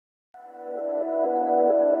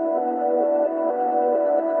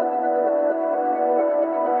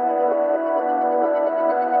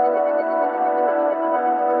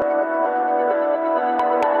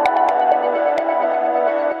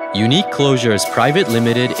Unique Closures Private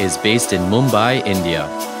Limited is based in Mumbai, India.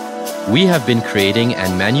 We have been creating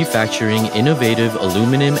and manufacturing innovative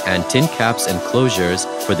aluminum and tin caps and closures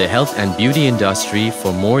for the health and beauty industry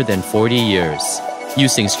for more than 40 years.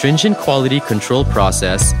 Using stringent quality control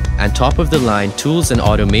process and top-of-the-line tools and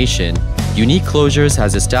automation, Unique Closures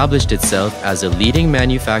has established itself as a leading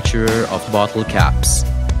manufacturer of bottle caps.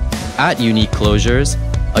 At Unique Closures,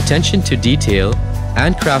 attention to detail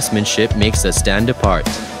and craftsmanship makes us stand apart.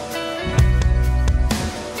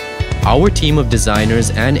 Our team of designers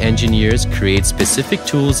and engineers create specific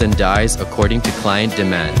tools and dies according to client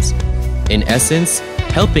demands. In essence,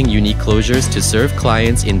 helping Unique Closures to serve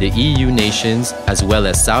clients in the EU nations as well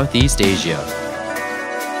as Southeast Asia.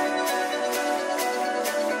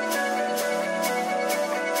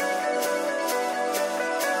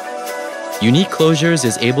 Unique Closures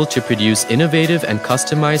is able to produce innovative and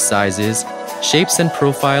customized sizes, shapes and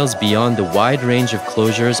profiles beyond the wide range of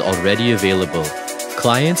closures already available.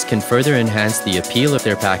 Clients can further enhance the appeal of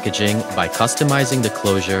their packaging by customizing the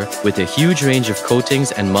closure with a huge range of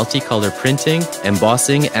coatings and multicolor printing,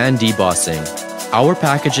 embossing and debossing. Our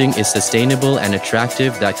packaging is sustainable and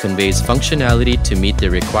attractive that conveys functionality to meet the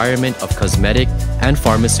requirement of cosmetic and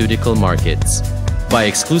pharmaceutical markets. By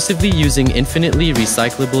exclusively using infinitely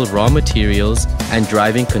recyclable raw materials and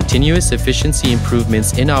driving continuous efficiency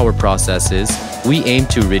improvements in our processes, we aim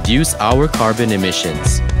to reduce our carbon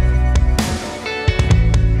emissions.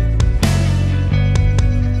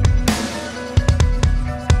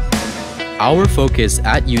 Our focus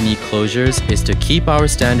at Unique Closures is to keep our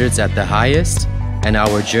standards at the highest, and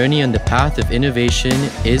our journey on the path of innovation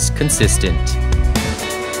is consistent.